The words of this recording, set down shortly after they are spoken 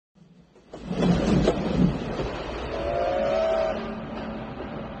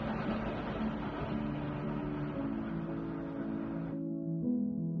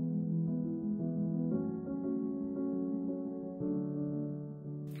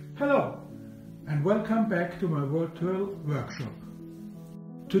Hello and welcome back to my virtual workshop.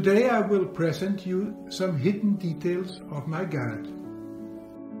 Today I will present you some hidden details of my Garratt.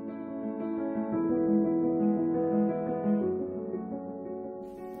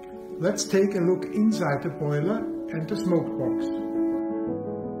 Let's take a look inside the boiler and the smoke box.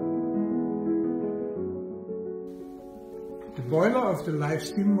 The boiler of the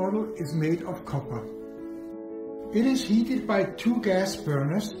livestream model is made of copper. It is heated by two gas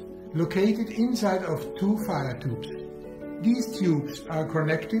burners located inside of two fire tubes. These tubes are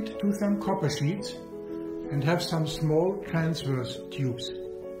connected to some copper sheets and have some small transverse tubes.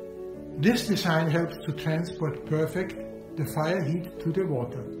 This design helps to transport perfect the fire heat to the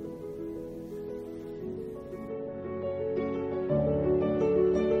water.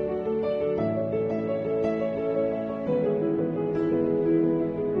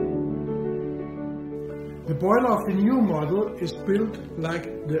 The boiler of the new model is built like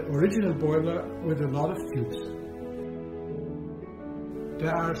the original boiler with a lot of tubes.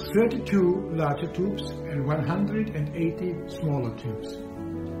 There are 32 larger tubes and 180 smaller tubes.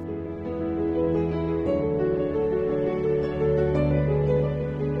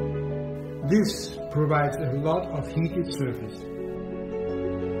 This provides a lot of heated surface.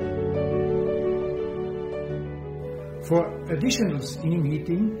 For additional steam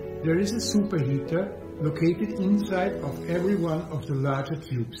heating, there is a superheater located inside of every one of the larger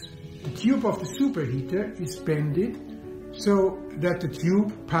tubes. The tube of the superheater is bended so that the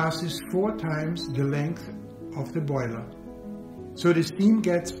tube passes 4 times the length of the boiler. So the steam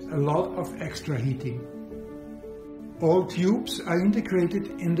gets a lot of extra heating. All tubes are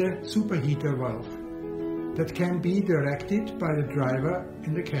integrated in the superheater valve that can be directed by the driver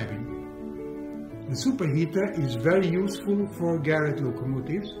in the cabin. The superheater is very useful for Garratt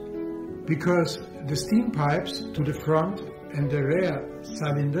locomotives because the steam pipes to the front and the rear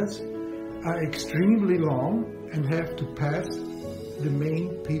cylinders are extremely long and have to pass the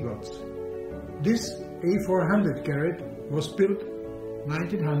main pivots. This A400 Garratt was built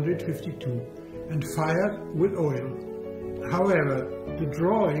 1952 and fired with oil. However, the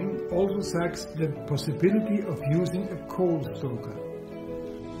drawing also sucks the possibility of using a coal stoker.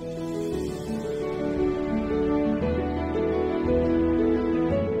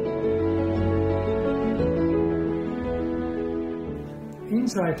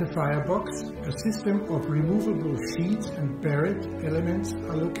 Inside the firebox, a system of removable sheets and barrette elements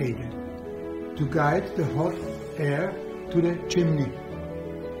are located to guide the hot air to the chimney.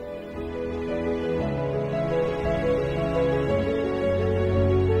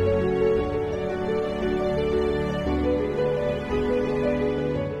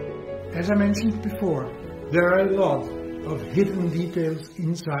 As I mentioned before, there are a lot of hidden details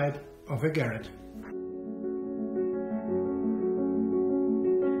inside of a Garratt.